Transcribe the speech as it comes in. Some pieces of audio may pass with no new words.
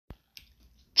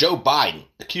Joe Biden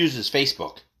accuses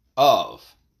Facebook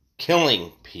of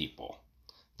killing people.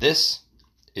 This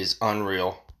is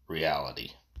Unreal Reality.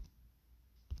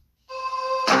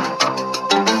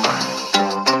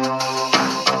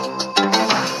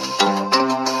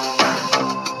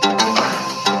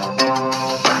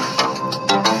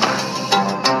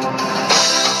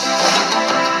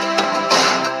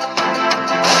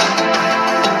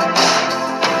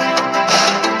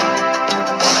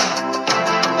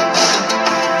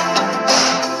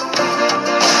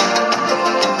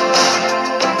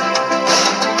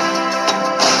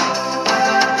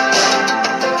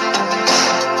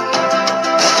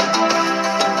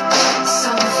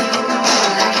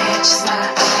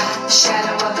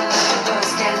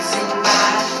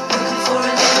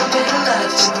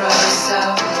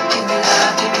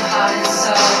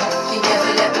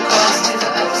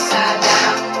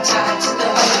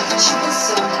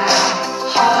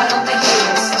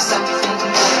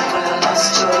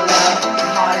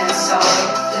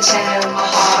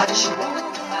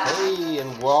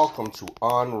 Welcome to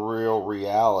Unreal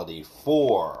Reality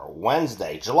for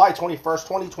Wednesday, July 21st,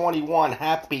 2021.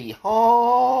 Happy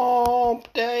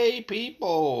Hump Day,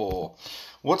 people.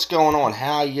 What's going on?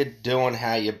 How you doing?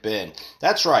 How you been?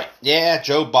 That's right. Yeah,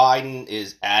 Joe Biden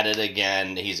is at it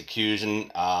again. He's accusing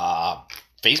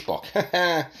Facebook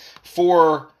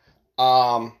for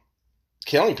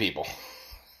killing people.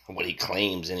 What he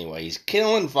claims, anyway. He's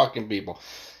killing fucking people.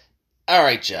 All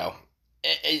right, Joe.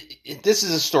 This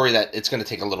is a story that it's going to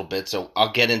take a little bit, so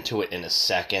I'll get into it in a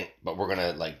second, but we're going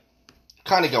to,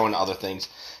 kind of go into other things.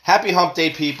 Happy Hump Day,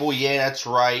 people. Yeah, that's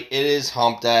right. It is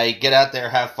Hump Day. Get out there,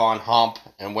 have fun, hump,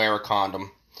 and wear a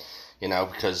condom.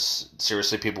 Because,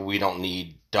 seriously, people, we don't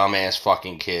need dumbass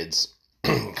fucking kids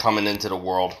coming into the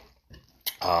world.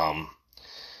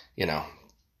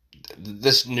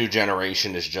 This new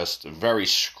generation is just very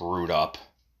screwed up,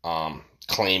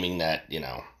 claiming that,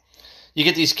 you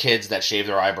get these kids that shave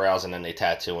their eyebrows and then they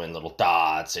tattoo in little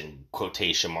dots and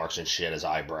quotation marks and shit as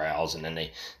eyebrows. And then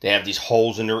they have these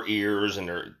holes in their ears and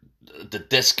the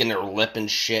disc in their lip and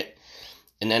shit.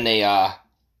 And then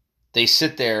they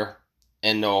sit there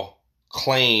and they'll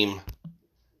claim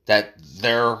that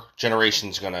their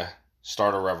generation's going to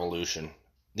start a revolution.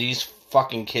 These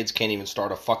fucking kids can't even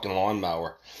start a fucking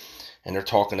lawnmower. And they're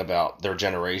talking about their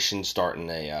generation starting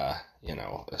a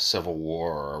civil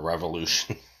war or a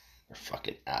revolution. They're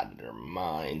fucking out of their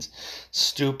minds.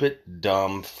 Stupid,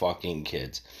 dumb fucking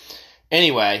kids.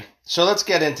 Anyway, so let's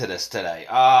get into this today.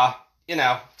 The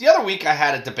other week I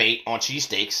had a debate on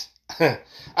cheesesteaks.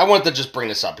 I wanted to just bring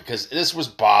this up because this was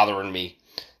bothering me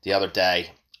the other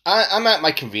day. I'm at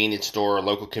my convenience store,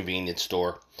 local convenience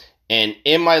store. And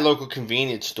in my local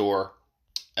convenience store,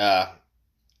 the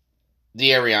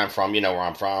area I'm from, you know where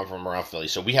I'm from around Philly.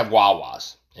 So we have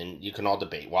Wawa's. And you can all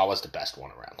debate. Wawa's the best one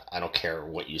around. I don't care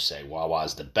what you say. Wawa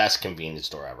is the best convenience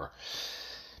store ever.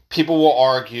 People will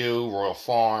argue Royal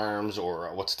Farms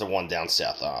or what's the one down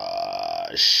south?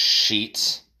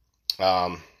 Sheetz.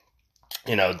 They'll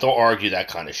argue that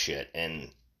kind of shit.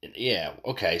 And yeah,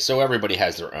 okay. So everybody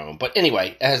has their own. But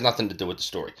anyway, it has nothing to do with the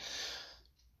story.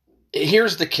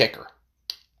 Here's the kicker.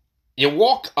 You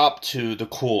walk up to the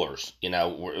coolers,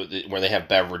 where they have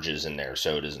beverages in there,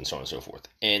 sodas and so on and so forth.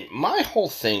 And my whole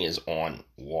thing is on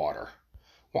water.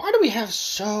 Why do we have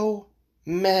so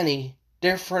many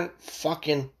different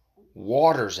fucking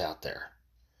waters out there?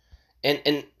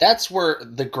 And that's where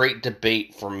the great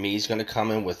debate for me is going to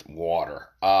come in with water.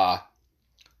 I'm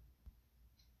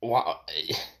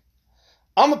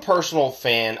a personal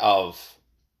fan of...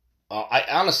 I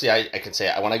can say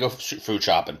when I go food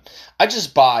shopping, I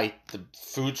just buy the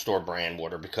food store brand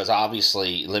water because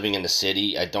obviously living in the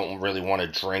city, I don't really want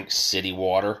to drink city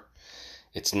water.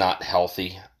 It's not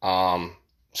healthy.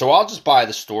 So I'll just buy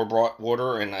the store bought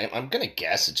water, and I'm going to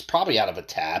guess it's probably out of a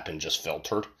tap and just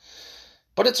filtered.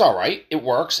 But it's all right. It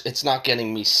works. It's not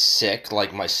getting me sick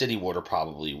like my city water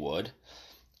probably would.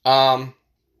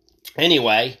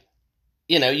 Anyway,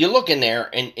 you look in there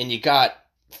and you got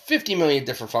 50 million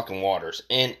different fucking waters,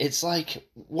 and it's like,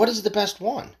 what is the best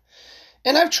one?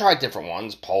 And I've tried different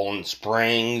ones, Poland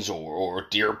Springs or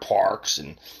Deer Parks,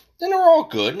 and then they're all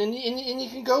good, and you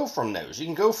can go from those. You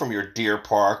can go from your Deer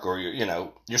Park or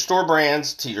your store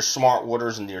brands to your Smart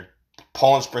Waters and your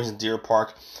Poland Springs and Deer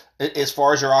Park, as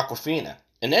far as your Aquafina.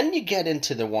 And then you get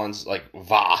into the ones like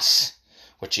Voss,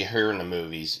 which you hear in the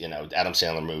movies, Adam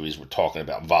Sandler movies, we're talking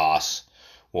about Voss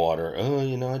water. Oh,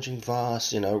 I drink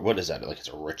Voss. What is that? Like it's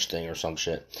a rich thing or some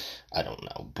shit. I don't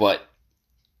know. But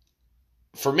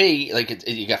for me,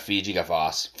 you got Fiji, you got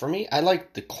Voss. For me, I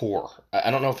like the Core.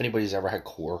 I don't know if anybody's ever had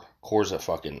Core. Core's a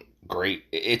fucking great.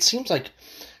 It seems like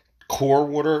Core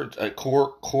Water,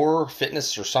 Core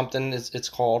Fitness or something it's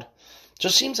called.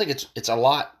 Just seems like it's a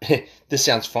lot. This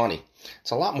sounds funny.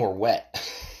 It's a lot more wet.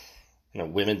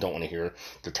 Women don't want to hear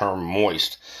the term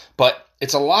moist, but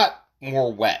it's a lot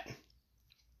more wet.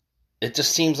 It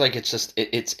just seems like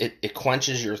it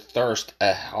quenches your thirst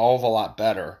a hell of a lot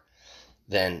better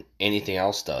than anything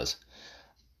else does.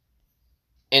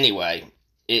 Anyway,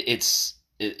 it's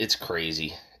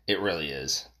crazy. It really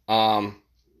is.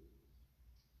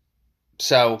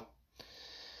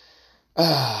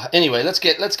 Anyway, let's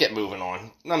get moving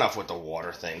on. Enough with the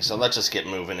water thing. So let's just get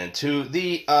moving into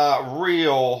the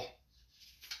real,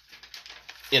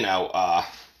 the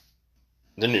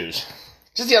news.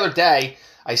 Just the other day,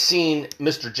 I seen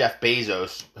Mr. Jeff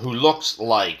Bezos, who looks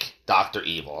like Dr.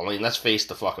 Evil. I mean, let's face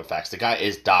the fucking facts. The guy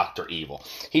is Dr. Evil.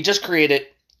 He just created,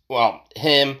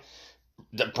 him,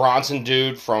 the Bronson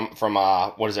dude from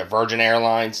Virgin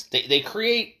Airlines. They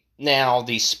create now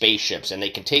these spaceships, and they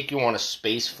can take you on a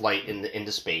space flight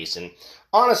into space. And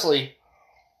honestly,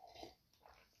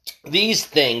 doing these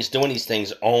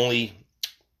things only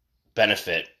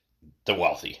benefit the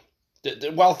wealthy.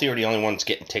 The wealthy are the only ones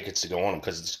getting tickets to go on them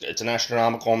because it's an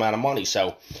astronomical amount of money.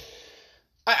 So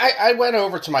I went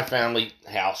over to my family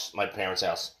house, my parents'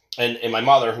 house, and my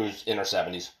mother, who's in her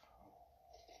 70s,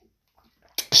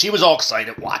 she was all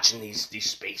excited watching these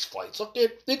space flights. Look,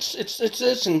 it's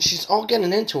this, and she's all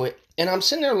getting into it. And I'm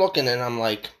sitting there looking, and I'm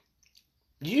like,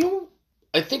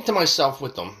 I think to myself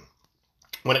with them,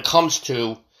 when it comes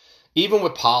to, even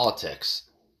with politics,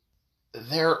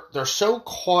 they're so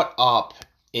caught up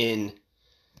in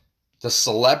the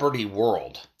celebrity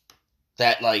world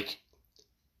that, like,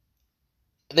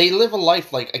 they live a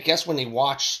life, like, I guess when they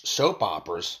watch soap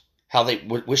operas, how they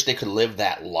wish they could live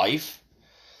that life,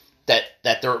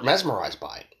 that they're mesmerized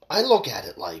by it. I look at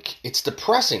it like, it's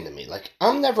depressing to me. Like,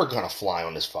 I'm never going to fly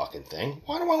on this fucking thing.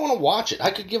 Why do I want to watch it?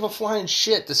 I could give a flying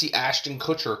shit to see Ashton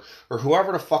Kutcher or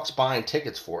whoever the fuck's buying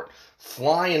tickets for it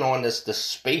flying on this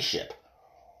spaceship.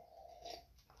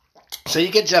 So you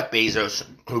get Jeff Bezos,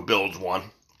 who builds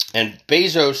one. And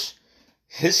Bezos,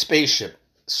 his spaceship,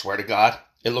 swear to God,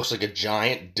 it looks like a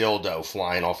giant dildo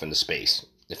flying off into space.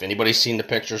 If anybody's seen the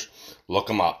pictures, look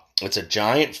them up. It's a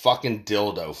giant fucking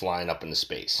dildo flying up into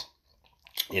space.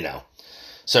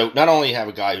 So not only you have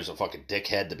a guy who's a fucking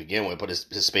dickhead to begin with, but his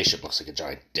spaceship looks like a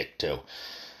giant dick too.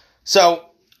 So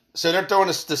they're doing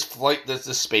this flight, this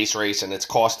space race, and it's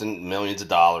costing millions of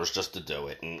dollars just to do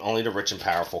it. And only the rich and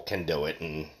powerful can do it.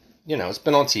 And it's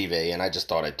been on TV, and I just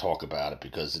thought I'd talk about it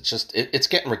because it's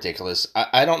getting ridiculous.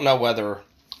 I don't know whether,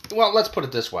 let's put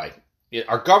it this way.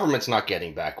 Our government's not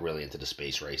getting back really into the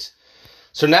space race.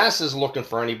 So NASA's looking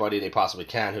for anybody they possibly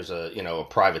can who's a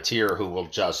privateer who will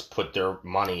just put their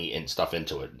money and stuff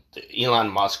into it. Elon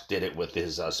Musk did it with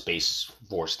his Space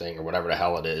Force thing or whatever the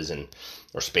hell it is,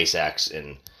 or SpaceX,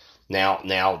 and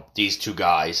now these two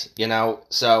guys,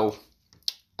 So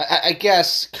I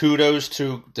guess kudos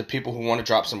to the people who want to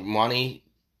drop some money,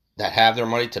 that have their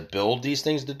money to build these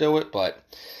things to do it, but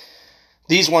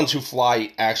these ones who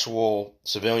fly actual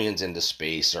civilians into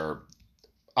space are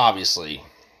obviously,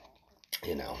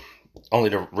 only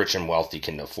the rich and wealthy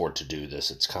can afford to do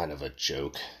this. It's kind of a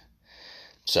joke.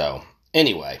 So,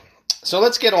 anyway. So,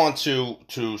 let's get on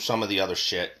to some of the other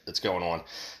shit that's going on.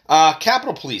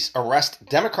 Capitol Police arrest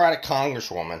Democratic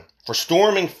Congresswoman for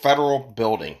storming federal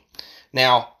building.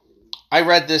 Now, I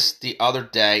read this the other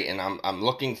day, and I'm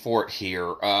looking for it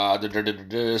here.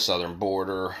 Southern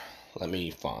border. Let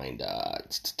me find...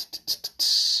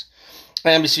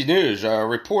 NBC News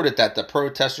reported that the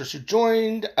protesters who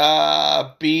joined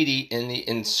Beatty in the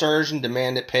insurrection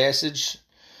demanded passage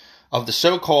of the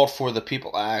so-called For the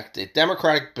People Act. A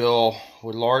Democratic bill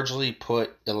would largely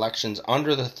put elections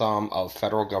under the thumb of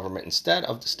federal government instead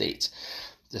of the states.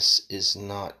 This is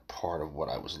not part of what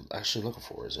I was actually looking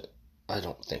for, is it? I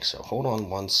don't think so. Hold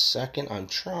on one second. I'm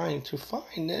trying to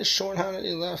find this. Sean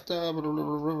Hannity left...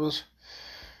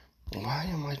 Why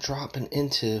am I dropping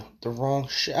into the wrong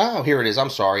shit? Oh, here it is. I'm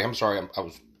sorry. I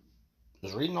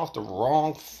was reading off the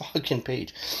wrong fucking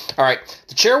page. All right.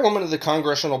 The chairwoman of the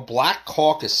Congressional Black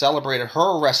Caucus celebrated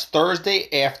her arrest Thursday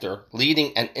after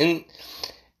leading an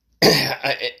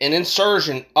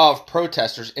insurgent of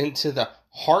protesters into the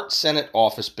Hart Senate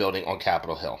office building on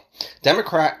Capitol Hill.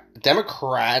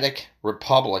 Democratic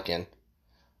Republican.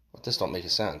 What, this don't make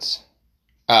sense.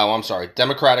 Oh, I'm sorry.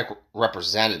 Democratic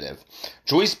Representative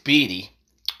Joyce Beatty,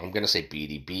 I'm going to say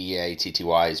Beatty,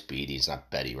 B-E-A-T-T-Y is Beatty, it's not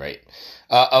Betty, right?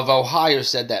 Of Ohio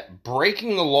said that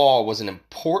breaking the law was an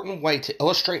important way to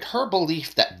illustrate her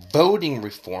belief that voting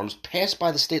reforms passed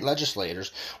by the state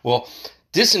legislators will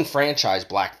disenfranchise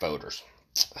black voters.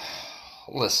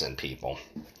 Listen, people.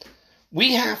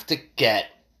 We have to get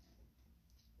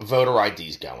voter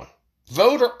IDs going.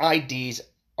 Voter IDs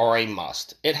are a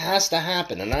must. It has to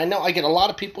happen. And I know I get a lot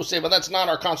of people who say, well, that's not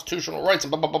our constitutional rights,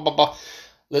 and blah, blah, blah, blah, blah.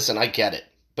 Listen, I get it.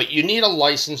 But you need a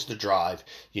license to drive.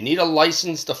 You need a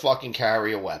license to fucking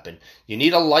carry a weapon. You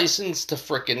need a license to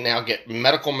frickin' now get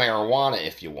medical marijuana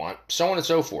if you want, so on and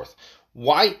so forth.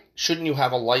 Why shouldn't you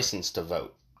have a license to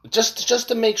vote? Just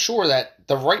to make sure that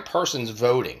the right person's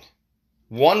voting.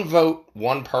 One vote,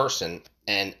 one person,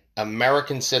 and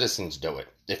American citizens do it.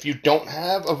 If you don't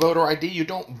have a voter ID, you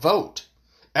don't vote.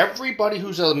 Everybody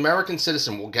who's an American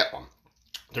citizen will get one.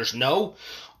 There's no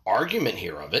argument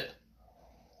here of it.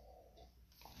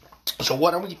 So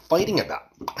what are we fighting about?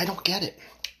 I don't get it.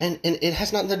 And it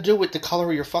has nothing to do with the color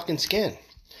of your fucking skin.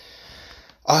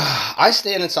 I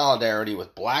stand in solidarity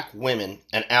with black women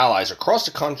and allies across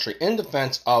the country in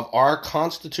defense of our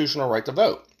constitutional right to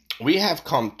vote. We have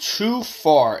come too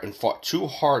far and fought too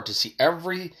hard to see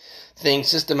everything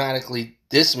systematically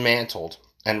dismantled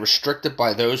and restricted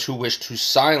by those who wish to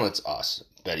silence us,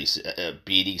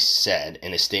 Beatty said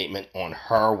in a statement on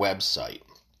her website.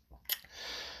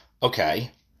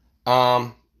 Okay.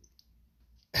 And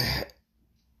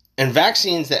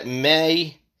vaccines that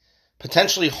may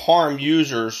potentially harm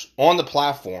users on the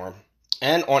platform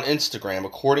and on Instagram,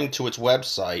 according to its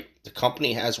website, the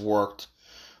company has worked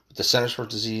with the Centers for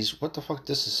Disease. What the fuck?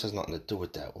 This has nothing to do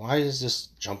with that. Why is this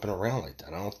jumping around like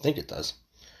that? I don't think it does.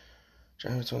 Oh,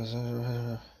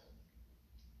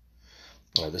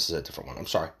 this is a different one. I'm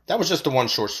sorry. That was just the one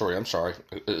short story. I'm sorry.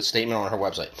 A statement on her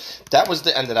website. That was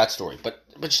the end of that story. But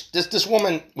this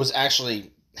woman was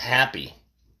actually happy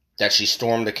that she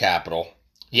stormed the Capitol.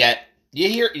 Yet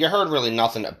you heard really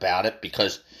nothing about it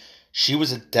because she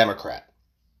was a Democrat.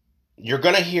 You're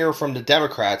going to hear from the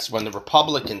Democrats when the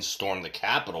Republicans storm the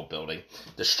Capitol building,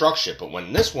 destruct shit. But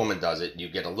when this woman does it, you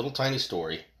get a little tiny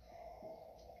story.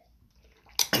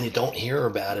 And you don't hear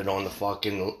about it on the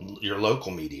fucking your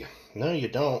local media. No, you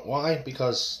don't. Why?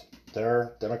 Because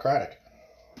they're Democratic.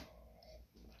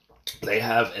 They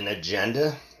have an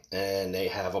agenda, and they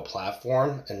have a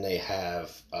platform, and they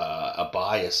have a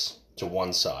bias to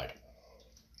one side.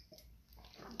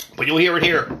 But you'll hear it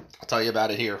here. I'll tell you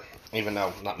about it here, even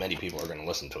though not many people are going to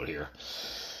listen to it here.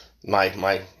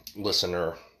 My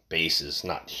listener base is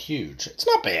not huge. It's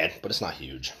not bad, but it's not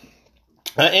huge.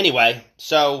 Anyway,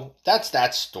 so that's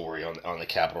that story on the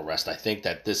Capitol arrest. I think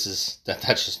that that's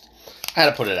just, I had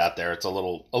to put it out there. It's a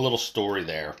little story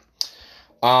there.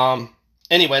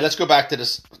 Anyway, let's go back to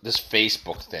this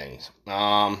Facebook thing.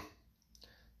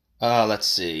 Let's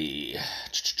see.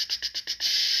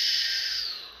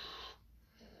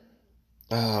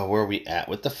 Where are we at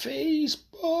with the Facebook?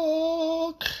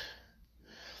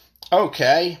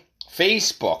 Okay,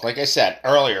 Facebook. Like I said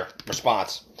earlier,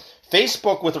 response.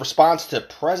 Facebook with a response to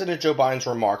President Joe Biden's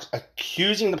remarks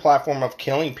accusing the platform of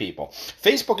killing people.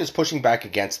 Facebook is pushing back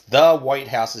against the White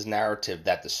House's narrative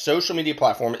that the social media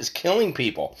platform is killing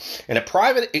people. In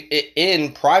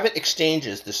private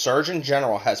exchanges, the Surgeon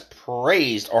General has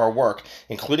praised our work,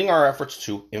 including our efforts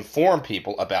to inform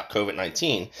people about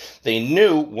COVID-19. They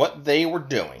knew what they were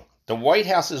doing. The White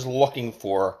House is looking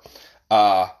for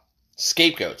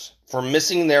scapegoats for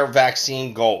missing their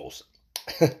vaccine goals.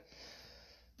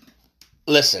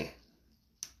 Listen,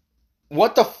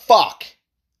 what the fuck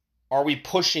are we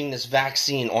pushing this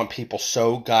vaccine on people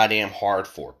so goddamn hard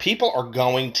for? People are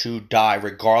going to die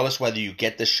regardless whether you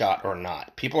get the shot or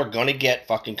not. People are going to get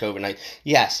fucking COVID-19.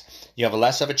 Yes, you have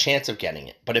less of a chance of getting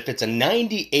it. But if it's a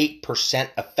 98%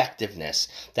 effectiveness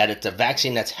that it's a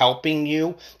vaccine that's helping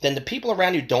you, then the people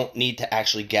around you don't need to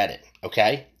actually get it,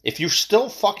 okay? If you still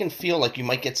fucking feel like you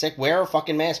might get sick, wear a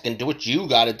fucking mask and do what you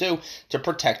gotta do to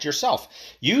protect yourself.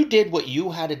 You did what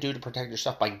you had to do to protect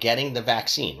yourself by getting the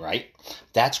vaccine, right?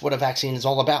 That's what a vaccine is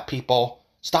all about, people.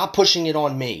 Stop pushing it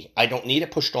on me. I don't need it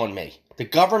pushed on me. The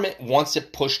government wants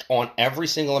it pushed on every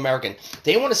single American.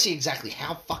 They want to see exactly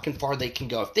how fucking far they can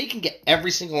go. If they can get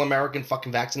every single American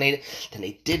fucking vaccinated, then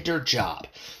they did their job.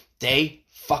 They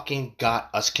fucking got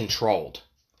us controlled.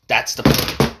 That's the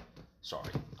point.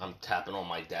 Sorry, I'm tapping on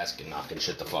my desk and knocking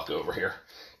shit the fuck over here.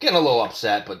 Getting a little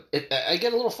upset, but I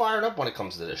get a little fired up when it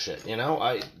comes to this shit, you know?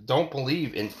 I don't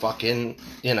believe in fucking,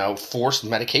 forced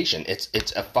medication.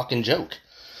 It's a fucking joke.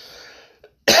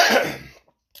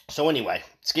 So anyway,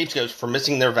 scapegoats for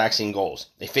missing their vaccine goals.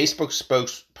 A Facebook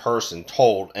spokesperson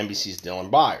told NBC's Dylan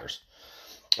Byers,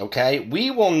 okay,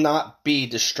 we will not be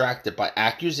distracted by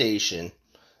accusations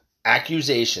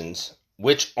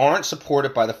which aren't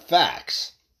supported by the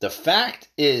facts. The fact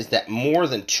is that more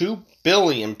than 2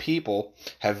 billion people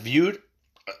have viewed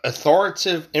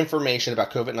authoritative information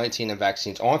about COVID-19 and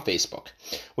vaccines on Facebook,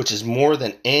 which is more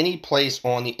than any place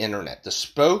on the internet. The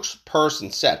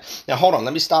spokesperson said, now hold on,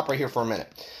 let me stop right here for a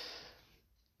minute.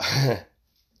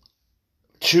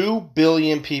 2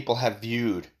 billion people have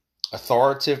viewed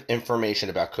authoritative information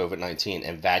about COVID-19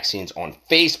 and vaccines on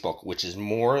Facebook, which is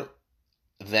more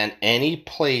than any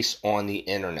place on the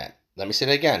internet. Let me say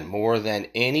that again, more than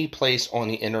any place on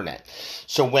the internet.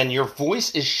 So when your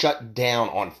voice is shut down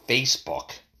on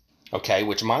Facebook, okay,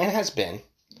 which mine has been,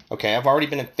 okay, I've already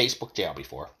been in Facebook jail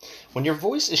before. When your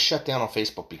voice is shut down on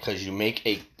Facebook because you make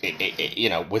a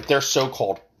with their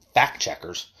so-called fact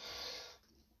checkers,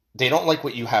 they don't like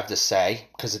what you have to say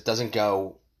because it doesn't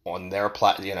go on their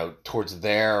towards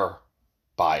their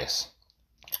bias.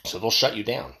 So they'll shut you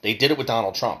down. They did it with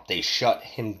Donald Trump. They shut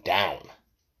him down.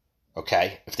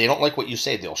 Okay? If they don't like what you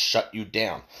say, they'll shut you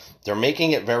down. They're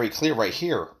making it very clear right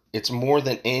here. It's more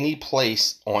than any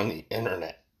place on the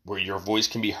internet where your voice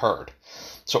can be heard.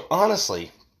 So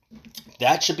honestly,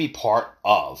 that should be part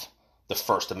of the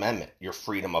First Amendment, your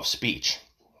freedom of speech.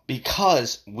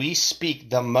 Because we speak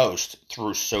the most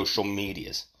through social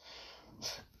medias.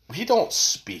 We don't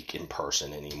speak in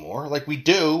person anymore. Like we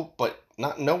do, but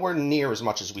not nowhere near as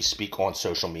much as we speak on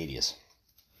social medias.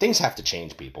 Things have to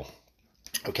change, people.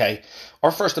 Okay?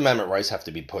 Our First Amendment rights have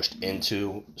to be pushed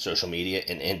into social media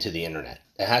and into the internet.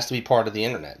 It has to be part of the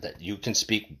internet that you can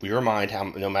speak your mind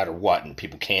no matter what, and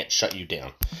people can't shut you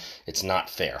down. It's not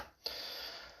fair.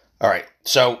 All right,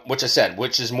 so, which I said,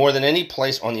 which is more than any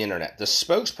place on the internet. The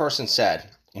spokesperson said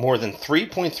more than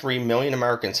 3.3 million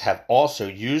Americans have also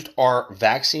used our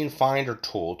vaccine finder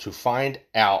tool to find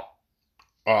out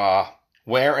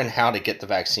where and how to get the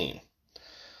vaccine.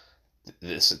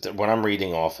 This is what I'm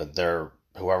reading off of their,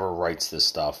 whoever writes this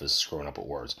stuff is screwing up with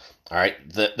words. All right,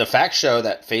 the facts show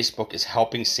that Facebook is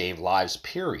helping save lives,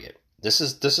 period. This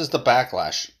is the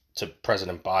backlash to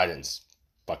President Biden's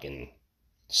fucking,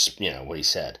 what he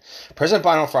said. President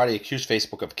Biden on Friday accused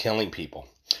Facebook of killing people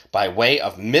by way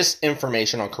of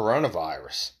misinformation on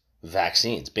coronavirus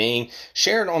vaccines being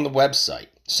shared on the website,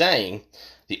 saying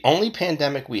the only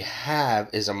pandemic we have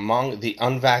is among the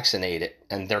unvaccinated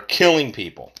and they're killing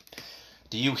people.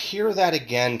 Do you hear that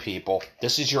again, people?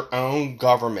 This is your own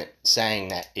government saying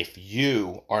that if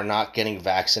you are not getting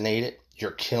vaccinated,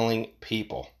 you're killing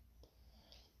people.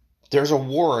 There's a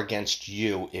war against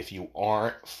you if you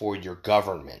aren't for your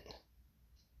government.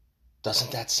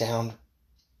 Doesn't that sound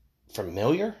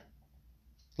familiar?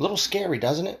 A little scary,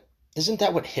 doesn't it? Isn't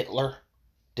that what Hitler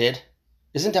did?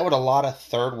 Isn't that what a lot of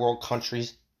third world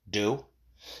countries do?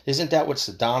 Isn't that what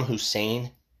Saddam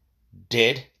Hussein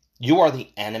did? You are the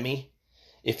enemy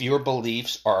if your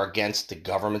beliefs are against the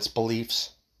government's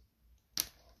beliefs.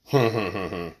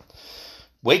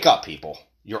 Wake up, people.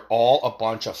 You're all a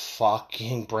bunch of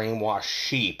fucking brainwashed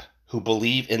sheep who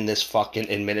believe in this fucking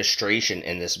administration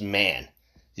and this man.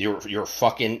 You're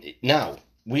fucking... No,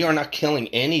 we are not killing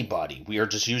anybody. We are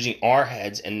just using our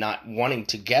heads and not wanting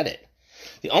to get it.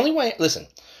 The only way... Listen,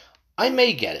 I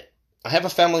may get it. I have a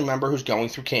family member who's going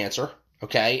through cancer,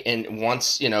 okay? And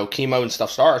once, chemo and stuff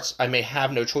starts, I may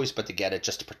have no choice but to get it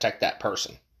just to protect that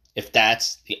person. If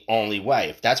that's the only way.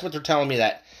 If that's what they're telling me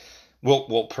that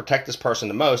will protect this person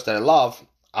the most that I love...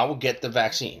 I will get the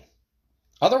vaccine.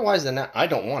 Otherwise than that, I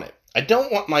don't want it. I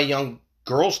don't want my young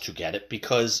girls to get it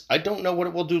because I don't know what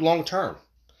it will do long term.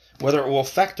 Whether it will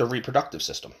affect their reproductive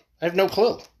system. I have no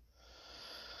clue.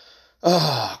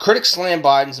 Critics slam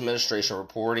Biden's administration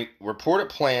reported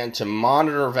plan to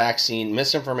monitor vaccine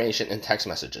misinformation and text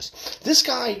messages. This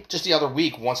guy, just the other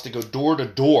week, wants to go door to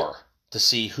door to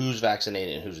see who's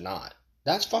vaccinated and who's not.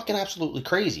 That's fucking absolutely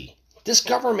crazy. This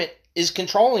government is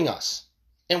controlling us.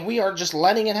 And we are just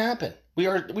letting it happen. We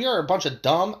are a bunch of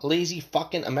dumb, lazy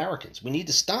fucking Americans. We need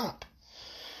to stop.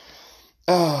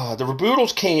 The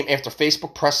rebuttals came after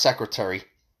Facebook press secretary...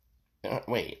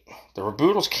 The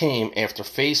rebuttals came after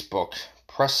Facebook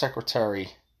press secretary...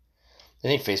 It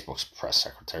ain't Facebook's press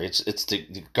secretary. It's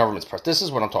the government's press. This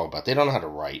is what I'm talking about. They don't know how to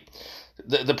write.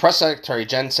 The press secretary,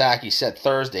 Jen Psaki, said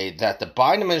Thursday that the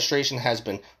Biden administration has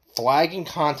been flagging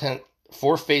content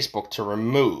for Facebook to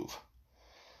remove...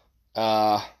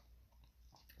 Facebook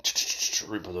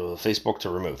to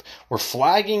remove. We're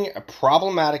flagging a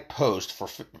problematic post for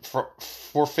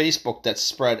Facebook that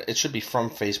spread. It should be from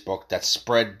Facebook that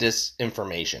spread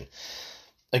disinformation.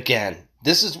 Again,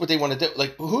 this is what they want to do.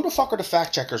 Like, who the fuck are the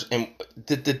fact checkers and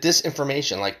the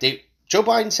disinformation? Like, Joe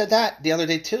Biden said that the other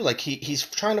day too. Like, he's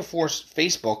trying to force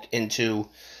Facebook into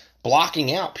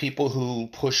blocking out people who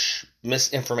push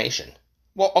misinformation.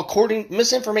 Well,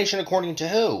 misinformation according to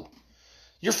who?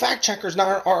 Your fact checkers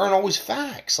aren't always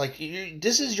facts. Like,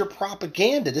 this is your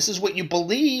propaganda. This is what you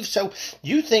believe. So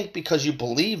you think because you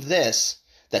believe this,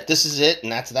 that this is it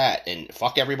and that's that, and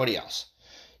fuck everybody else.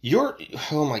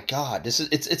 Oh my God,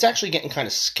 it's actually getting kind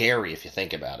of scary if you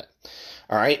think about it.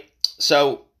 All right,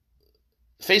 so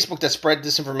Facebook that spread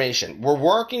disinformation. We're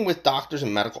working with doctors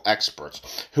and medical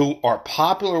experts who are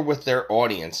popular with their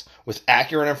audience with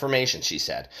accurate information, she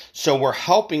said. So we're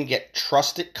helping get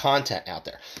trusted content out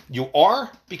there. You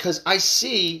are? Because I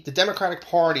see the Democratic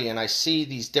Party and I see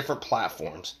these different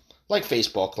platforms like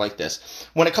Facebook, like this.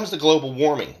 When it comes to global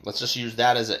warming, let's just use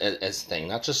that as a thing,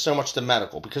 not just so much the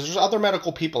medical, because there's other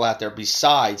medical people out there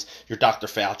besides your Dr.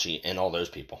 Fauci and all those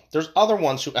people. There's other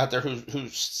ones out there who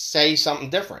say something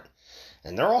different.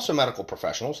 And they're also medical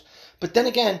professionals. But then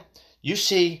again, you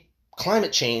see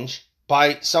climate change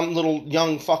by some little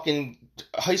young fucking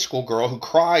high school girl who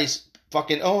cries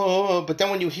fucking, oh, but then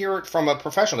when you hear it from a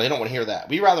professional, they don't want to hear that.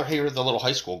 We rather hear the little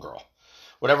high school girl,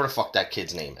 whatever the fuck that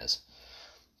kid's name is.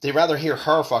 They'd rather hear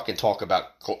her fucking talk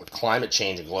about climate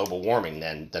change and global warming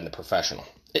than the professional.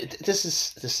 This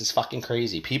is fucking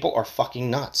crazy. People are fucking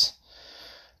nuts.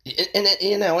 And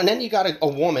then you got a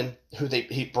woman who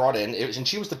he brought in, and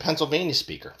she was the Pennsylvania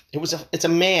speaker. It's a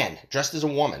man dressed as a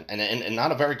woman, and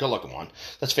not a very good looking one.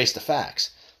 Let's face the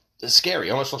facts. It's scary.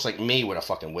 It almost looks like me with a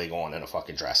fucking wig on and a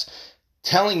fucking dress,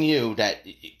 telling you that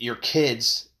your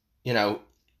kids,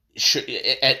 should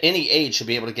at any age should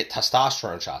be able to get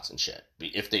testosterone shots and shit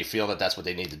if they feel that that's what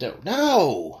they need to do.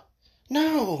 No.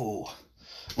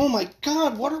 Oh my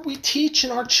God, what are we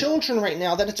teaching our children right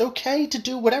now? That it's okay to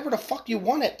do whatever the fuck you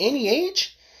want at any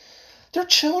age? They're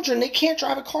children. They can't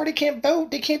drive a car. They can't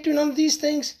vote. They can't do none of these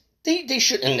things. They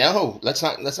should. And no, let's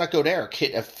not go there. A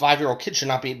 5-year-old kid should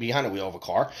not be behind the wheel of a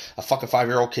car. A fucking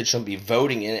 5-year-old kid shouldn't be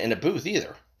voting in a booth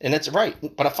either. And that's right.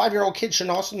 But a 5-year-old kid should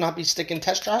also not be sticking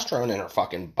testosterone in her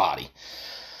fucking body.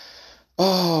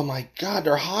 Oh my God,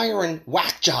 they're hiring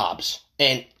whack jobs.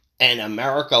 And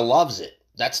America loves it.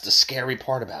 That's the scary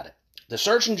part about it. The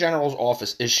Surgeon General's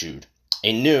office issued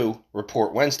a new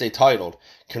report Wednesday titled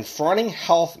Confronting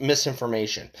Health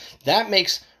Misinformation. That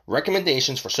makes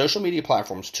recommendations for social media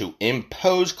platforms to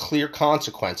impose clear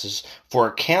consequences for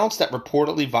accounts that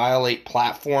reportedly violate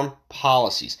platform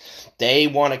policies. They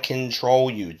want to control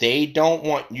you. They don't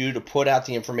want you to put out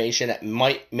the information that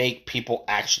might make people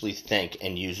actually think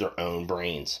and use their own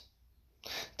brains.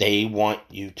 They want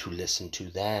you to listen to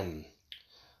them.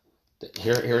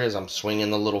 Here it is. I'm swinging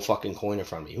the little fucking coin in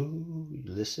front of me. Ooh,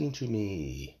 listen to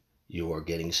me. You are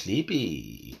getting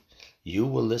sleepy. You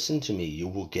will listen to me. You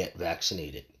will get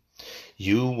vaccinated.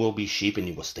 You will be sheep and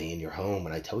you will stay in your home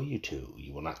when I tell you to.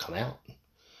 You will not come out.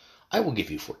 I will give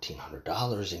you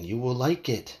 $1,400 and you will like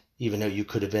it, even though you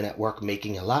could have been at work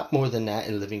making a lot more than that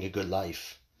and living a good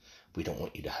life. We don't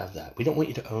want you to have that. We don't want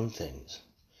you to own things.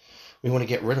 We want to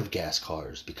get rid of gas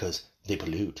cars because they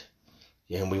pollute.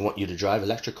 And we want you to drive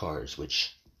electric cars,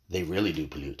 which they really do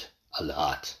pollute a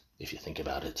lot, if you think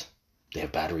about it. They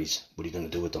have batteries. What are you going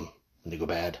to do with them when they go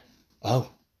bad? Oh,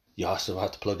 you also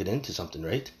have to plug it into something,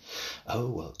 right? Oh,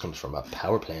 well, it comes from a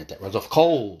power plant that runs off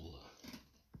coal.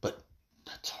 But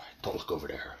that's all right. Don't look over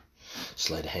there.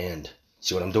 Sleight of hand.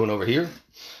 See what I'm doing over here?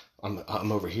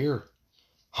 I'm over here.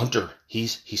 Hunter,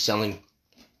 he's selling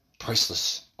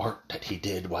priceless art that he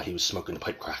did while he was smoking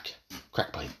the crack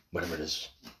pipe, whatever it is.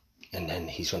 And then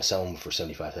he's going to sell them for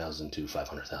 $75,000 to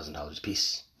 $500,000 a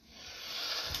piece.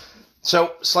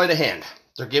 So, sleight of hand.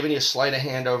 They're giving you a sleight of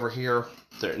hand over here.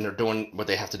 They're doing what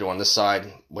they have to do on this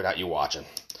side without you watching.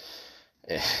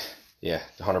 Yeah,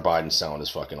 Hunter Biden's selling his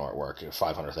fucking artwork.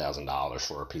 $500,000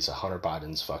 for a piece of Hunter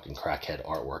Biden's fucking crackhead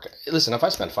artwork. Listen, if I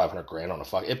spend $500,000 on a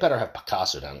fucking... It better have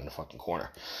Picasso down in the fucking corner.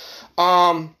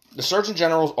 The Surgeon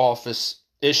General's office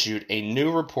issued a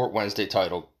new report Wednesday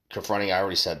titled Confronting... I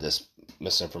already said this.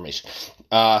 Misinformation.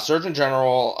 Surgeon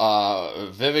General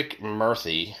Vivek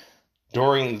Murthy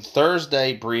during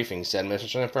Thursday briefing said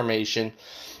misinformation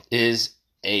is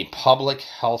a public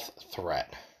health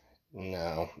threat.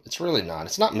 No, it's really not.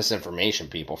 It's not misinformation,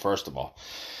 people, first of all.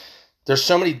 There's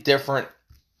so many different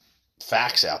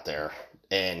facts out there,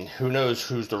 and who knows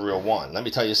who's the real one. Let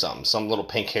me tell you something. Some little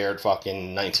pink-haired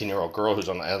fucking 19-year-old girl who's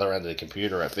on the other end of the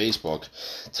computer at Facebook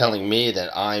telling me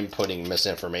that I'm putting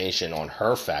misinformation on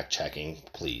her fact-checking.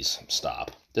 Please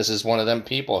stop. This is one of them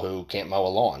people who can't mow a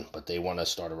lawn, but they want to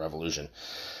start a revolution.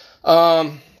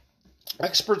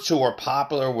 Experts who are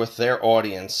popular with their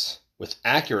audience with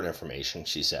accurate information,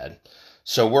 she said.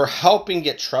 So we're helping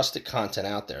get trusted content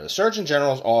out there. The Surgeon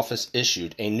General's office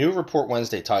issued a new report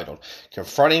Wednesday titled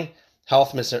Confronting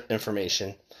Health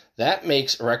Misinformation that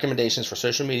makes recommendations for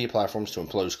social media platforms to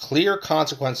impose clear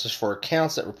consequences for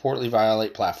accounts that reportedly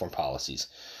violate platform policies.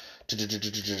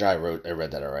 I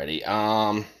read that already.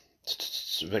 The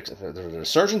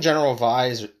Surgeon General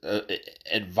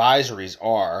advisories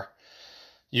are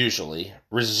usually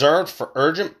reserved for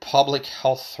urgent public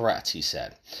health threats, he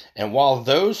said. And while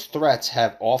those threats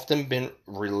have often been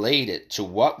related to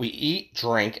what we eat,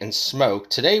 drink, and smoke,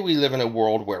 today we live in a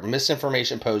world where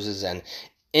misinformation poses an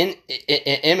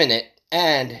imminent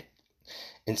and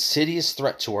insidious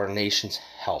threat to our nation's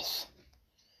health.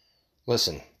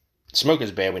 Listen, smoke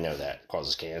is bad, we know that. It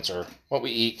causes cancer. What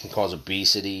we eat can cause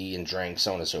obesity and drink,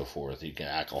 so on and so forth. You can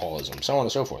alcoholism, so on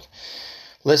and so forth.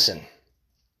 Listen,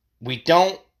 we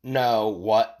don't know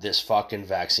what this fucking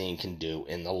vaccine can do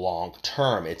in the long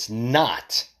term. It's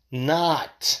not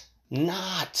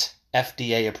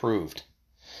FDA approved.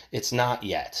 It's not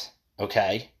yet,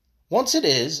 okay? Once it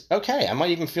is, okay, I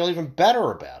might even feel even better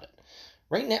about it.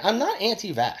 Right now, I'm not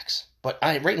anti-vax, but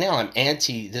right now I'm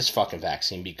anti this fucking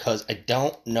vaccine because I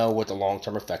don't know what the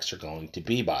long-term effects are going to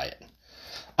be by it.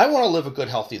 I want to live a good,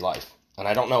 healthy life, and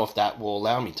I don't know if that will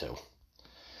allow me to.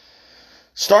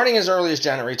 Starting as early as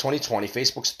January 2020,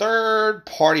 Facebook's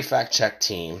third-party fact-check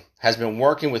team has been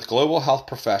working with global health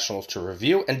professionals to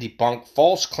review and debunk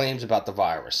false claims about the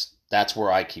virus. That's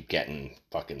where I keep getting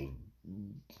fucking,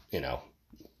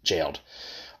 jailed.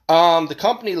 The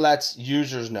company lets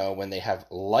users know when they have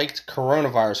liked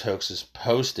coronavirus hoaxes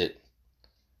posted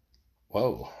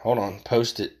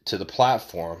to the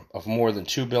platform of more than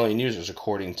 2 billion users,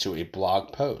 according to a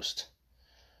blog post.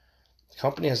 The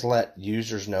company has let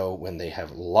users know when they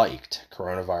have liked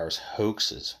coronavirus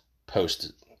hoaxes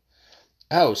posted.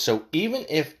 Oh, so even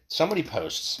if somebody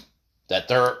posts that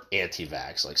they're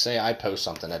anti-vax, like say I post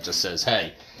something that just says,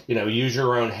 hey, use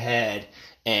your own head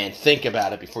and think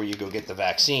about it before you go get the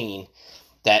vaccine,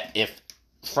 that if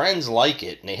friends like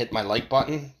it and they hit my like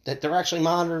button, that they're actually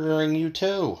monitoring you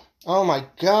too. Oh my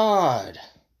God.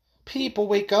 People,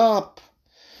 wake up.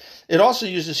 It also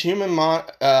uses human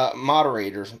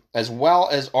moderators as well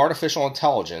as artificial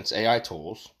intelligence, AI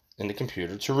tools, in the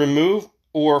computer to remove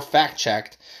or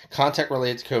fact-check content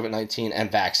related to COVID-19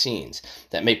 and vaccines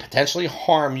that may potentially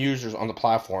harm users on the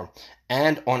platform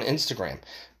and on Instagram.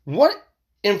 What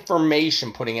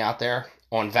information putting out there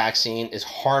on vaccine is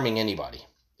harming anybody?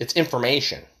 It's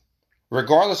information.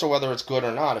 Regardless of whether it's good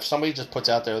or not, if somebody just puts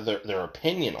out their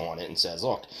opinion on it and says,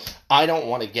 look, I don't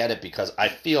want to get it because I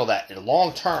feel that in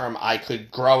long term I could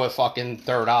grow a fucking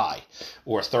third eye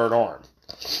or a third arm.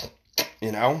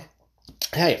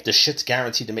 Hey, if this shit's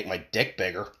guaranteed to make my dick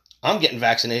bigger, I'm getting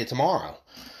vaccinated tomorrow.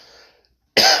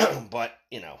 But,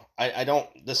 I don't,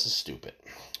 this is stupid.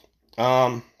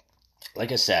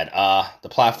 Like I said, the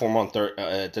platform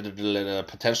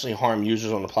potentially harm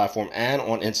users on the platform and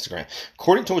on Instagram.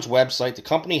 According to its website, the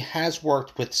company has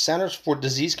worked with Centers for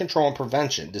Disease Control and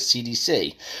Prevention, the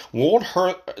CDC,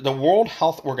 the World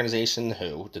Health Organization, the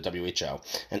WHO,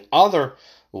 and other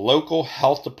local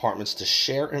health departments to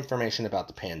share information about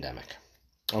the pandemic.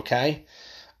 Okay?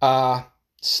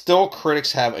 Still,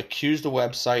 critics have accused the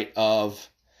website of...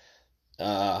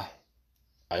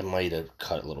 I might have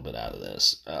cut a little bit out of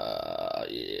this.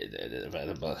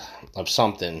 Of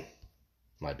something.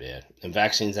 My bad. And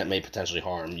vaccines that may potentially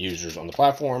harm users on the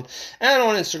platform and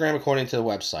on Instagram, according to the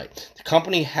website. The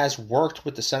company has worked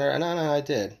with the center. No, I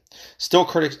did. Still,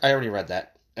 critics. I already read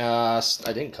that. I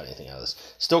didn't cut anything out of this.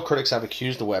 Still, critics have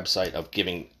accused the website of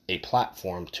giving a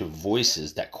platform to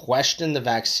voices that question the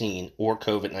vaccine or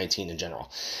COVID-19 in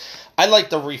general. I'd like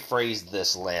to rephrase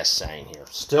this last saying here.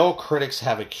 Still, critics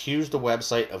have accused the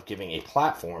website of giving a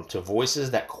platform to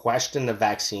voices that question the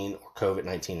vaccine or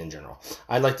COVID-19 in general.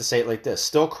 I'd like to say it like this.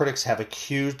 Still, critics have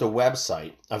accused the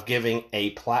website of giving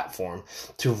a platform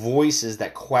to voices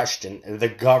that question the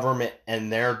government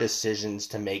and their decisions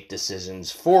to make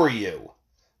decisions for you.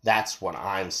 That's what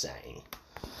I'm saying.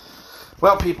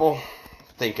 Well, people,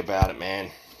 think about it,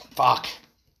 man. Fuck.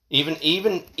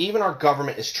 Even our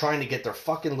government is trying to get their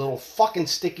fucking little fucking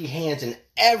sticky hands in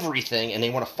everything, and they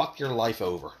want to fuck your life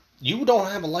over. You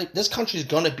don't have a life. This country's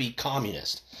gonna be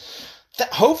communist.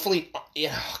 Hopefully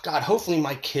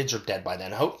my kids are dead by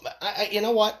then. You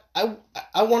know what? I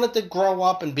wanted to grow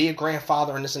up and be a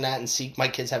grandfather and this and that, and see my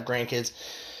kids have grandkids,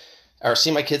 or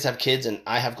see my kids have kids and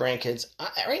I have grandkids.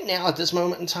 Right now, at this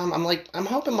moment in time, I'm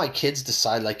hoping my kids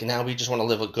decide, now we just want to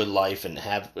live a good life and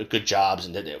have good jobs,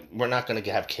 and we're not going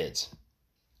to have kids.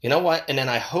 You know what? And then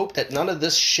I hope that none of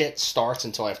this shit starts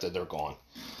until after they're gone.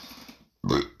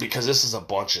 Because this is a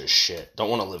bunch of shit. Don't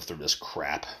want to live through this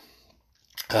crap.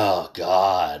 Oh,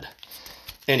 God.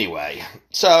 Anyway,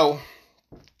 so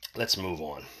let's move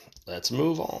on. Let's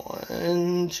move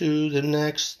on to the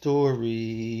next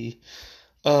story.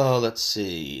 Oh, let's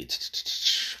see.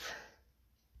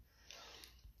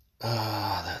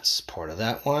 That's part of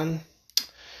that one.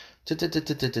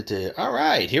 All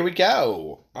right, here we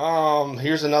go.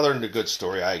 Here's another good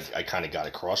story I kind of got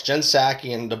across. Jen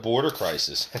Psaki and the border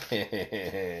crisis.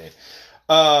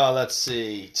 Let's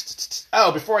see.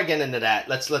 Oh, before I get into that,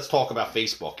 let's talk about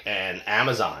Facebook and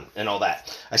Amazon and all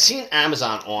that. I seen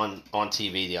Amazon on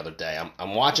TV the other day.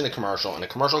 I'm watching a commercial, and the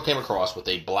commercial came across with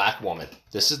a black woman.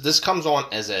 This comes on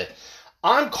as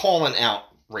I'm calling out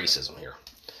racism here.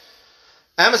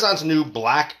 Amazon's new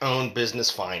black-owned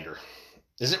business finder.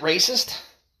 Is it racist?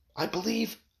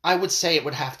 I would say it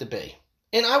would have to be.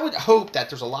 And I would hope that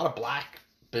there's a lot of black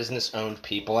business-owned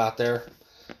people out there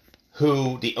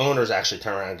who the owners actually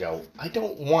turn around and go, I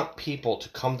don't want people to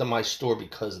come to my store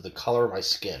because of the color of my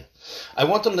skin. I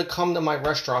want them to come to my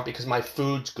restaurant because my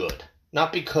food's good,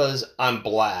 not because I'm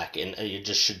black and you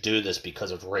just should do this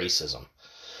because of racism.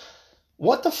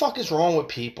 What the fuck is wrong with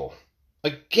people?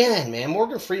 Again, man,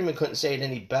 Morgan Freeman couldn't say it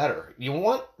any better. You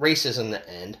want racism to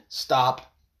end,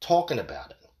 stop talking about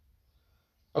it.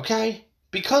 Okay?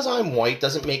 Because I'm white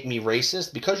doesn't make me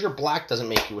racist. Because you're black doesn't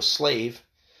make you a slave.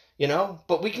 You know?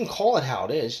 But we can call it how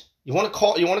it is. You want to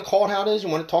call it how it is? You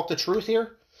want to talk the truth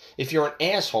here? If you're an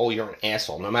asshole, you're an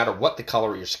asshole, no matter what the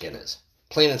color of your skin is.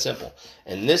 Plain and simple.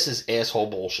 And this is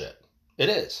asshole bullshit. It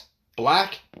is.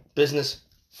 Black business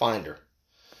finder.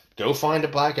 Go find a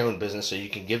black-owned business so you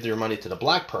can give your money to the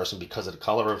black person because of the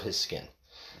color of his skin.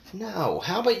 No,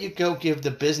 how about you go give the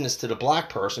business to the black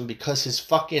person because his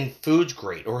fucking food's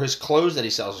great, or his clothes that he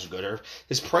sells is good, or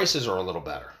his prices are a little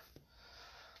better.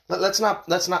 Let's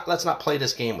not play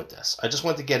this game with this. I just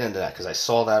wanted to get into that because I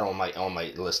saw that on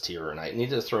my list here, and I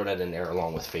needed to throw that in there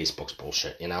along with Facebook's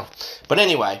bullshit, you know. But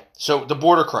anyway, so the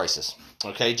border crisis,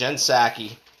 okay, Jen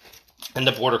Psaki and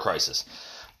the border crisis.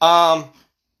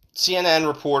 CNN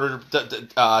reporter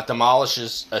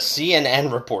demolishes a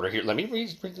CNN reporter here. Let me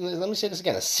say this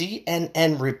again. A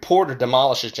CNN reporter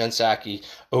demolishes Jen Psaki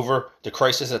over the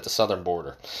crisis at the southern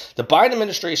border. The Biden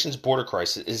administration's border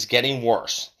crisis is getting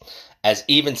worse, as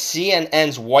even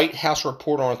CNN's White House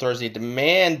reporter on Thursday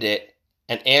demanded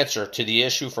an answer to the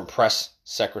issue from Press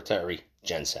Secretary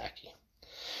Jen Psaki.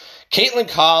 Caitlin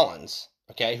Collins,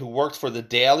 okay, who worked for the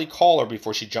Daily Caller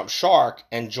before she jumped shark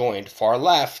and joined far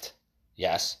left.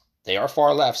 Yes, they are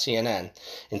far left, CNN,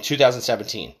 in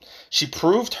 2017. She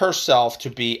proved herself to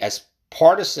be as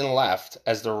partisan left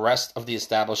as the rest of the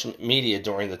establishment media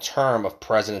during the term of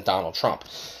President Donald Trump.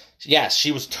 Yes,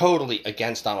 she was totally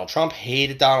against Donald Trump,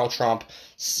 hated Donald Trump.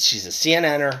 She's a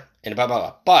CNNer, and blah, blah,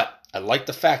 blah. But I like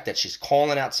the fact that she's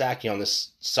calling out Psaki on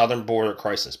this southern border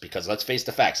crisis, because let's face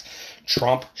the facts.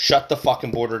 Trump shut the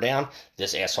fucking border down.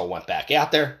 This asshole went back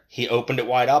out there. He opened it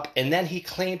wide up, and then he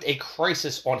claimed a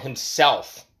crisis on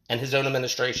himself and his own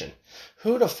administration.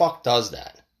 Who the fuck does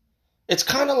that? It's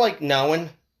kind of like knowing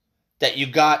that you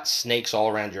got snakes all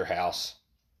around your house,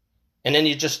 and then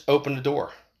you just open the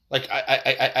door. Like,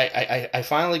 I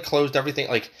finally closed everything.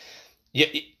 Like,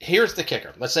 here's the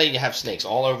kicker. Let's say you have snakes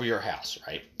all over your house,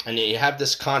 right? And you have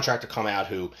this contractor come out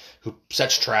who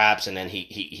sets traps, and then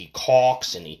he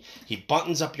caulks, and he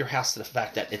buttons up your house to the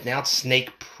fact that it's now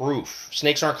snake proof.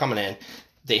 Snakes aren't coming in.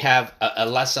 They have a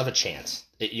less of a chance.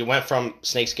 You went from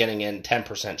snakes getting in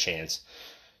 10% chance,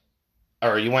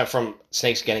 or you went from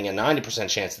snakes getting a 90%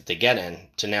 chance that they get in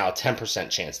to now a 10%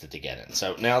 chance that they get in.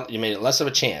 So now you made it less of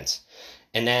a chance.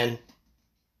 And then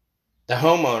the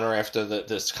homeowner, after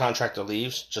this contractor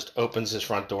leaves, just opens his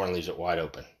front door and leaves it wide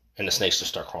open. And the snakes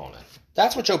just start crawling in.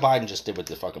 That's what Joe Biden just did with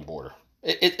the fucking border.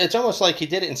 It's almost like he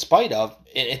did it in spite of,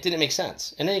 it didn't make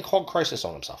sense. And then he called crisis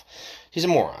on himself. He's a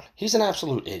moron. He's an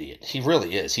absolute idiot. He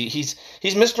really is. He's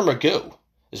Mr. Magoo,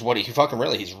 is what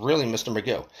he's really Mr.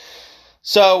 Magoo.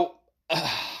 So,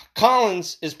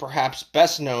 Collins is perhaps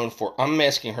best known for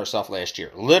unmasking herself last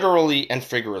year, literally and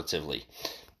figuratively,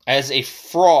 as a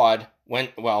fraud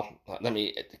let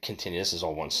me continue. This is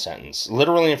all one sentence.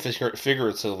 Literally and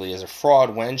figuratively as a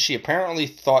fraud when she apparently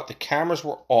thought the cameras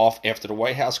were off after the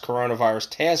White House Coronavirus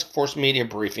Task Force media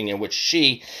briefing, in which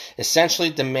she essentially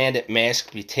demanded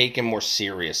masks be taken more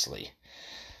seriously.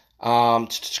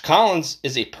 Collins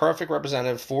is a perfect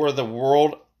representative for the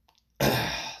world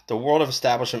of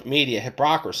establishment media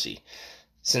hypocrisy,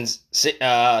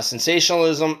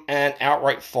 sensationalism, and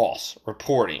outright false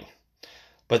reporting.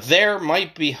 But there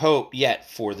might be hope yet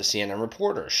for the CNN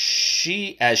reporter.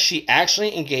 She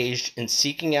actually engaged in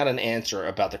seeking out an answer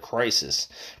about the crisis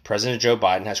President Joe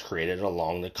Biden has created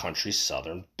along the country's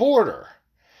southern border.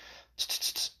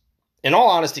 in all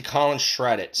honesty, Collins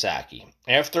shredded Psaki.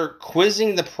 After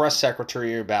quizzing the press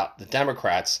secretary about the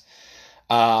Democrats,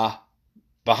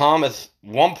 Bahamas'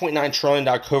 $1.9 trillion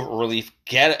COVID relief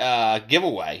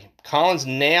giveaway, Collins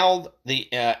nailed the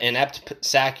inept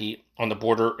Psaki on the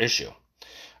border issue.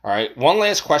 All right, one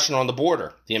last question on the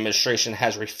border. The administration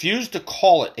has refused to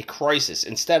call it a crisis,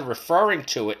 instead referring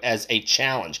to it as a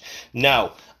challenge.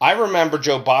 No, I remember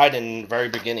Joe Biden in the very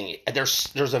beginning.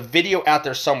 There's a video out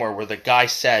there somewhere where the guy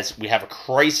says, we have a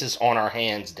crisis on our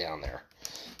hands down there.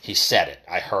 He said it.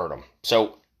 I heard him.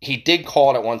 So he did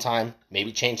call it at one time,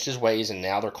 maybe changed his ways, and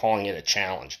now they're calling it a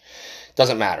challenge.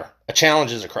 Doesn't matter. A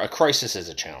challenge is a crisis is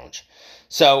a challenge.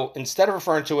 So instead of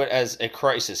referring to it as a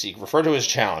crisis, he referred to it as a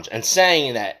challenge, and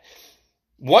saying that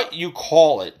what you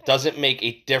call it doesn't make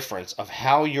a difference of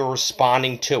how you're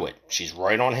responding to it. She's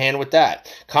right on hand with that.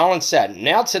 Collins said,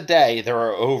 now today there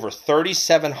are over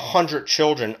 3,700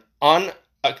 children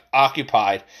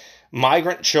unoccupied,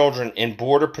 migrant children in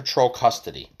Border Patrol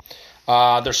custody.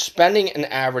 They're spending an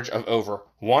average of over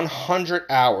 100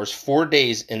 hours, 4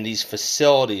 days in these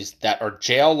facilities that are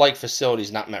jail-like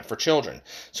facilities not meant for children.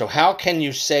 So how can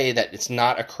you say that it's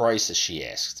not a crisis, she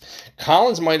asked.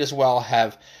 Collins might as well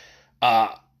have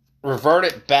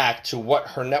reverted back to what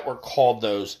her network called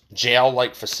those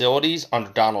jail-like facilities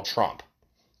under Donald Trump.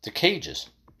 The cages.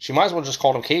 She might as well just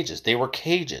call them cages. They were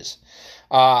cages.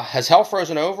 Has hell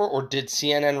frozen over, or did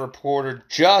CNN reporter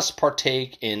just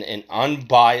partake in an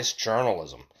unbiased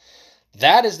journalism?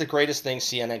 That is the greatest thing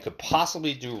CNN could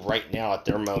possibly do right now at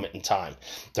their moment in time.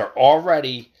 They're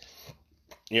already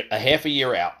a half a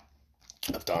year out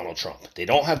of Donald Trump. They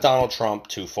don't have Donald Trump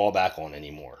to fall back on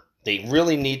anymore. They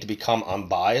really need to become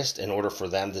unbiased in order for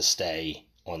them to stay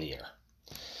on the air.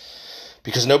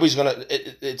 Because nobody's going to,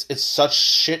 it's such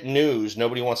shit news,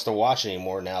 nobody wants to watch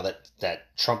anymore now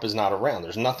that Trump is not around.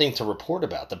 There's nothing to report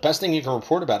about. The best thing you can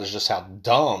report about is just how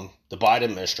dumb the Biden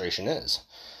administration is.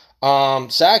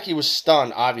 Psaki was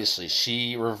stunned, obviously.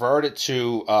 She reverted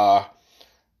to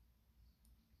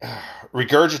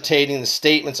regurgitating the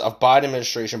statements of Biden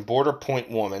administration border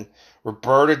point woman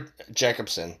Roberta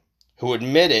Jacobson, who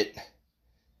admitted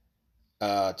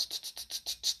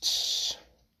Psaki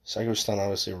was stunned,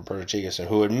 obviously, Roberta Jacobson,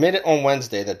 who admitted on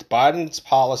Wednesday that Biden's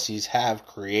policies have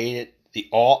created the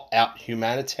all-out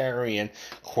humanitarian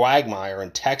quagmire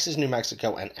in Texas, New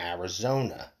Mexico, and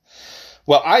Arizona.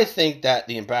 Well, I think that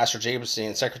the Ambassador Jacobson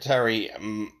and Secretary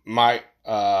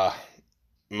Mayorkas,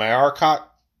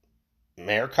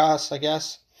 I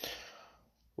guess,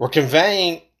 were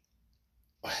conveying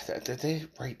that they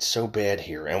write so bad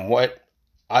here. And what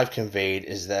I've conveyed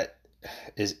is that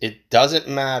it doesn't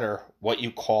matter what you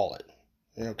call it.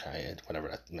 Okay, whatever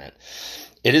that meant.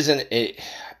 It is an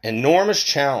enormous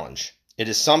challenge. It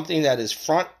is something that is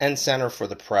front and center for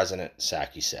the president,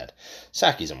 Psaki said.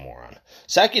 Psaki's a moron.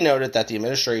 Psaki noted that the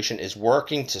administration is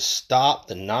working to stop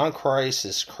the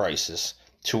non-crisis crisis,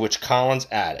 to which Collins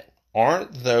added,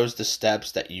 aren't those the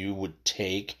steps that you would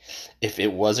take if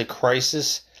it was a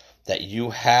crisis that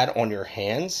you had on your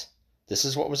hands? This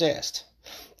is what was asked.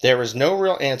 There is no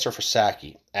real answer for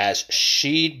Psaki, as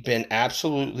she'd been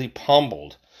absolutely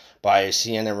pummeled by a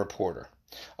CNN reporter.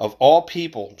 Of all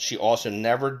people, she also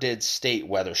never did state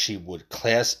whether she would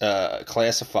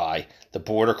classify the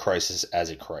border crisis as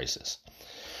a crisis.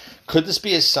 Could this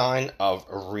be a sign of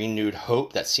a renewed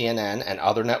hope that CNN and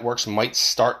other networks might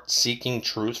start seeking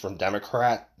truth from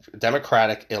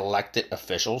Democratic elected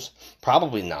officials?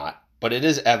 Probably not, but it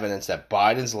is evidence that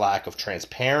Biden's lack of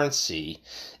transparency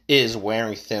is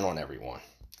wearing thin on everyone,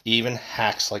 even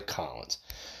hacks like Collins.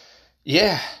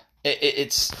 Yeah,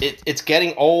 it's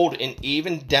getting old, and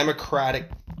even Democratic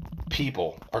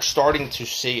people are starting to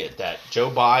see it, that Joe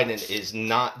Biden is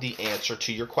not the answer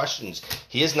to your questions.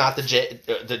 He is not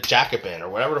the Jacobin or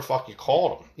whatever the fuck you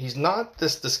called him. He's not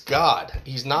this God.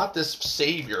 He's not this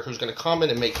savior who's going to come in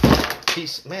and make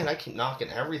peace. Man, I keep knocking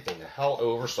everything the hell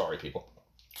over. Sorry, people.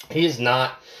 He is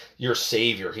not your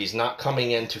savior. He's not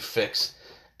coming in to fix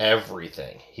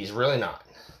everything. He's really not.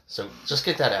 So just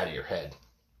get that out of your head.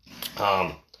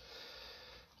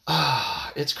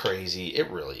 It's crazy. It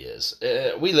really is.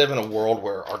 We live in a world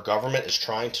where our government is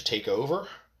trying to take over,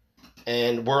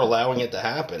 and we're allowing it to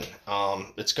happen.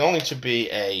 It's going to be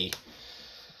a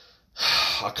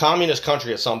communist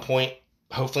country at some point.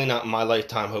 Hopefully not in my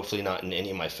lifetime. Hopefully not in any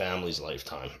of my family's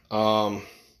lifetime.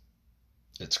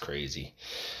 It's crazy.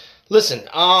 Listen,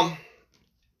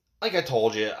 like I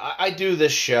told you, I do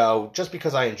this show just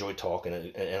because I enjoy talking,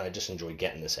 and I just enjoy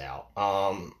getting this out.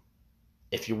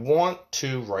 If you want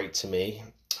to write to me,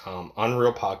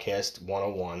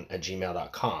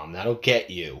 unrealpodcast101@gmail.com. That'll get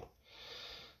you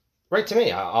Write to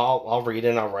me. I'll read it.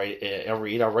 And I'll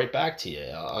write back to you.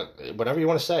 Whatever you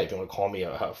want to say. If you want to call me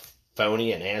a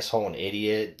phony, an asshole, an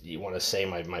idiot. You want to say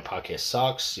my podcast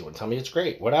sucks. You want to tell me it's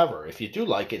great. Whatever. If you do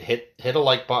like it, hit a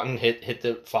like button. Hit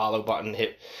the follow button.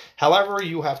 Hit however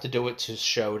you have to do it to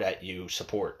show that you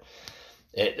support.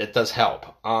 It does help.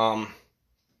 I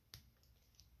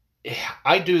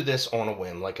do this on a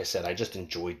whim. Like I said, I just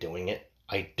enjoy doing it.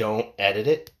 I don't edit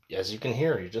it. As you can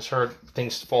hear, you just heard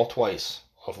things fall twice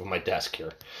off of my desk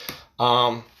here.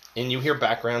 And you hear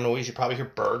background noise. You probably hear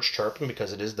birds chirping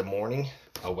because it is the morning,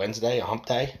 a Wednesday, a hump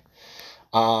day.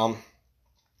 Yeah,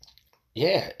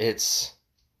 it's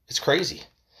crazy.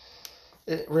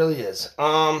 It really is.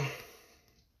 But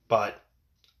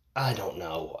I don't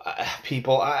know.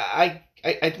 People, I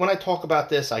when I talk about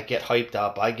this, I get hyped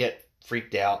up. I get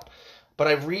freaked out. But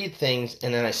I read things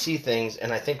and then I see things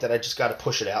and I think that I just got to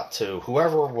push it out to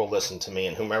whoever will listen to me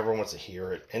and whomever wants to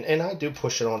hear it. And I do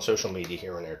push it on social media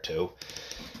here and there too.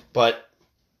 But,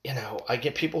 I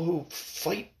get people who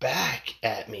fight back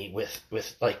at me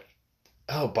with like,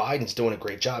 oh, Biden's doing a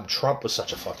great job. Trump was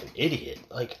such a fucking idiot.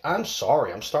 Like, I'm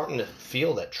sorry. I'm starting to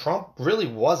feel that Trump really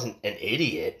wasn't an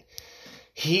idiot.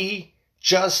 He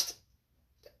just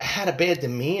had a bad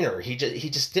demeanor. He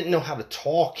just didn't know how to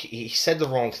talk. He said the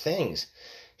wrong things.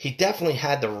 He definitely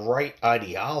had the right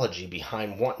ideology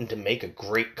behind wanting to make a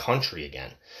great country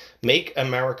again. Make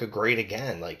America great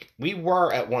again. Like, we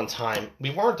were at one time,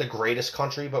 we weren't the greatest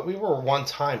country, but we were one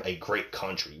time a great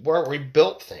country where we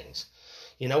built things.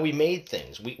 We made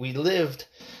things. We lived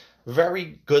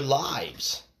very good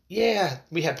lives. Yeah,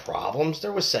 we had problems.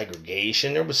 There was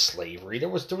segregation. There was slavery. There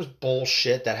was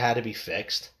bullshit that had to be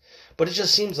fixed. But it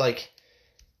just seems like,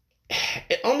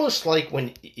 almost like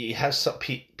when you have some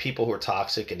people who are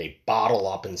toxic and they bottle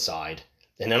up inside,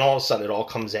 and then all of a sudden it all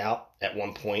comes out at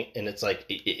one point, and it's like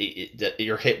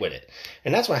you're hit with it.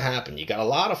 And that's what happened. You got a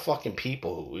lot of fucking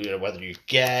people who, whether you're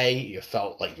gay, you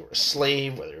felt like you were a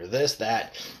slave, whether you're this,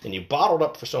 that, and you bottled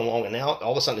up for so long, and now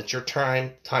all of a sudden it's your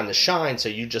time to shine, so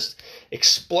you just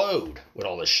explode with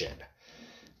all this shit.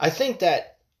 I think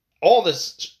that all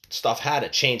this stuff had to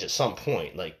change at some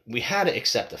point. Like, we had to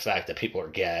accept the fact that people are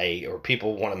gay, or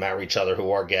people want to marry each other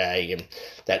who are gay, and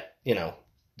that,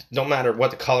 no matter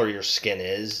what the color of your skin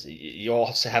is, you all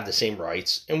have the same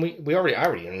rights. And I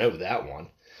already know that one.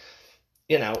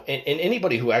 And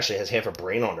anybody who actually has half a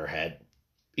brain on their head,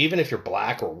 even if you're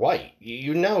black or white,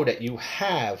 you know that you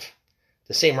have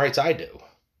the same rights I do.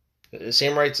 The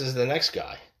same rights as the next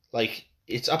guy. Like,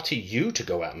 it's up to you to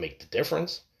go out and make the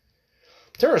difference.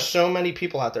 There are so many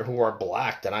people out there who are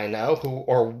black that I know who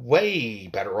are way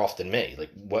better off than me. Like,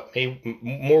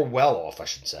 more well off, I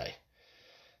should say.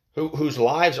 Whose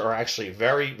lives are actually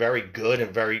very, very good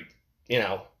and very,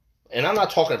 and I'm not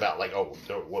talking about like, oh,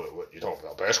 what you talking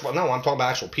about, basketball? No, I'm talking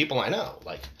about actual people I know.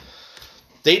 Like,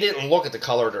 they didn't look at the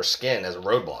color of their skin as a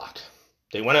roadblock.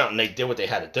 They went out and they did what they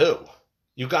had to do.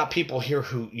 You got people here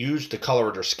who use the color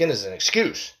of their skin as an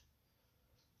excuse.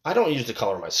 I don't use the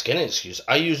color of my skin as an excuse.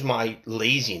 I use my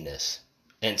laziness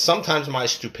and sometimes my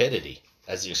stupidity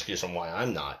as the excuse on why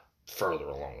I'm not further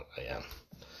along than I am.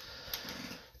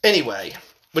 Anyway,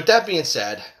 with that being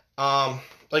said,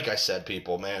 like I said,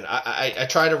 people, man, I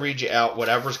try to read you out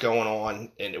whatever's going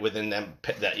on within them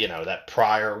that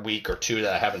prior week or two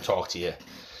that I haven't talked to you.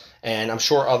 And I'm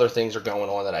sure other things are going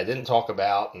on that I didn't talk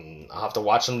about, and I'll have to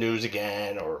watch some news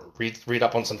again or read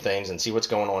up on some things and see what's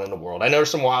going on in the world. I know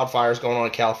there's some wildfires going on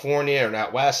in California or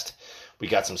out west. We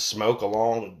got some smoke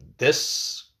along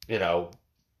this,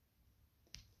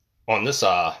 on this,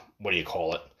 what do you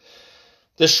call it?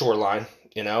 This shoreline.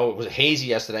 It was hazy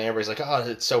yesterday. Everybody's like, oh,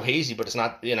 it's so hazy, but it's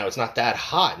not, it's not that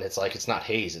hot. And it's like, it's not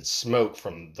haze, it's smoke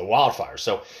from the wildfires.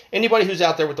 So anybody who's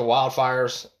out there with the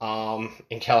wildfires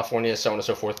in California, so on and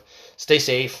so forth, stay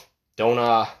safe. Don't,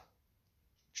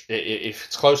 if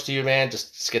it's close to you, man,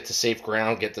 just get to safe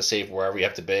ground, get to safe wherever you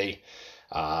have to be.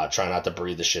 Try not to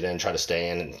breathe the shit in, try to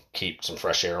stay in and keep some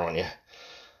fresh air on you.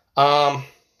 I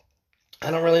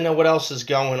don't really know what else is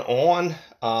going on.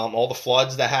 All the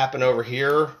floods that happen over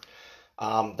here,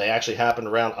 they actually happened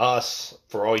around us.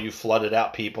 For all you flooded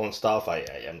out people and stuff, I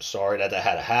am sorry that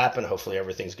had to happen. Hopefully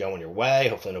everything's going your way.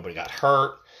 Hopefully nobody got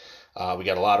hurt. We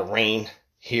got a lot of rain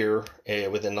here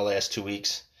within the last 2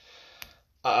 weeks.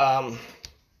 Other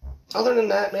than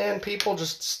that, man, people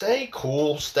just stay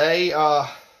cool, stay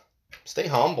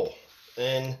humble,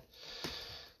 and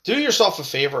do yourself a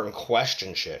favor and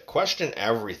question shit. Question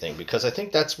everything, because I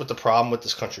think that's what the problem with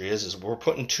this country is we're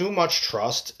putting too much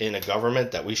trust in a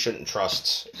government that we shouldn't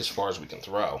trust as far as we can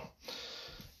throw.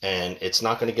 And it's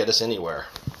not going to get us anywhere.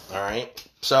 All right?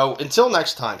 So until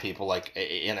next time, people, like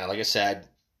I said,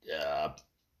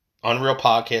 Unreal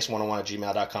Podcast 101 at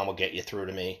gmail.com will get you through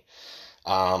to me.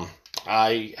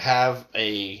 I have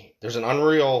there's an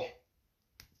Unreal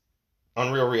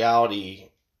Reality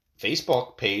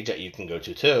Facebook page that you can go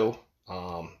to too.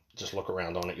 Just look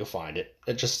around on it, you'll find it.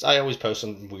 I always post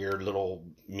some weird little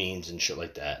memes and shit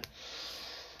like that.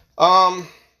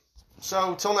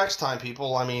 So till next time,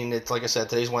 people. I mean, it's like I said,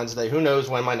 today's Wednesday. Who knows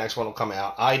when my next one will come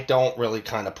out? I don't really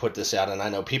kind of put this out, and I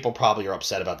know people probably are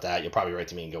upset about that. You'll probably write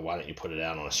to me and go, "Why don't you put it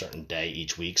out on a certain day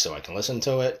each week so I can listen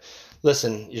to it?"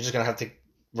 Listen, you're just gonna have to.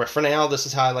 For now, this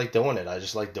is how I like doing it. I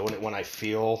just like doing it when I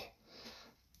feel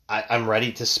I'm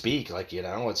ready to speak. Like,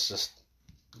 it's just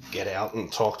get out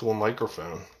and talk to a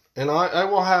microphone. And I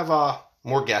will have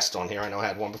more guests on here. I know I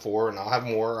had one before, and I'll have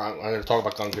more. I'm going to talk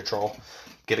about gun control.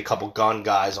 Get a couple gun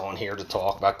guys on here to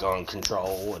talk about gun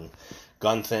control and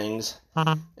gun things.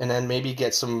 And then maybe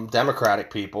get some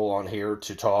Democratic people on here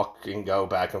to talk and go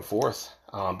back and forth.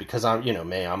 Because I lean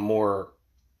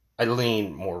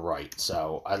more right.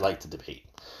 So I like to debate.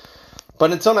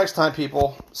 But until next time,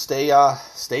 people, stay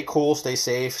cool, stay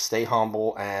safe, stay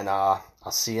humble, and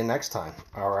I'll see you next time.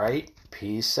 All right?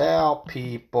 Peace out,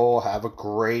 people. Have a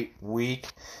great week,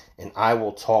 and I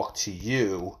will talk to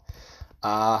you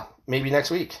maybe next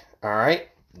week. All right?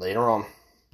 Later on.